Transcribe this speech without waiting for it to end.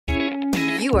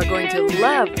You are going to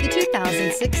love the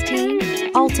 2016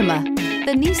 Altima.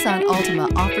 The Nissan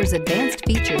Altima offers advanced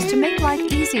features to make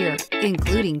life easier,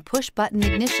 including push-button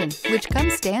ignition, which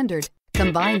comes standard.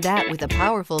 Combine that with a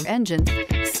powerful engine,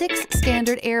 6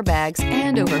 standard airbags,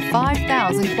 and over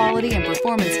 5,000 quality and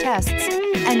performance tests,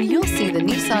 and you'll see the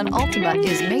Nissan Altima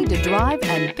is made to drive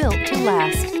and built to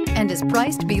last, and is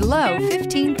priced below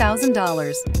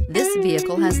 $15,000. This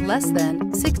vehicle has less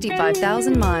than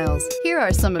 65,000 miles. Here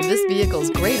are some of this vehicle's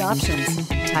great options: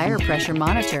 tire pressure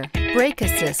monitor, brake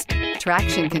assist,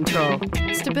 traction control,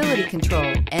 stability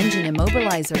control, engine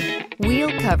immobilizer,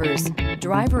 wheel covers,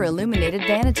 driver illuminated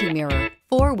vanity mirror,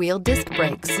 4-wheel disc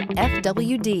brakes,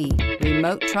 FWD,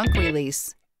 remote trunk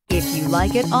release. If you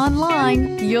like it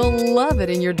online, you'll love it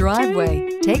in your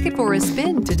driveway. Take it for a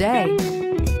spin today.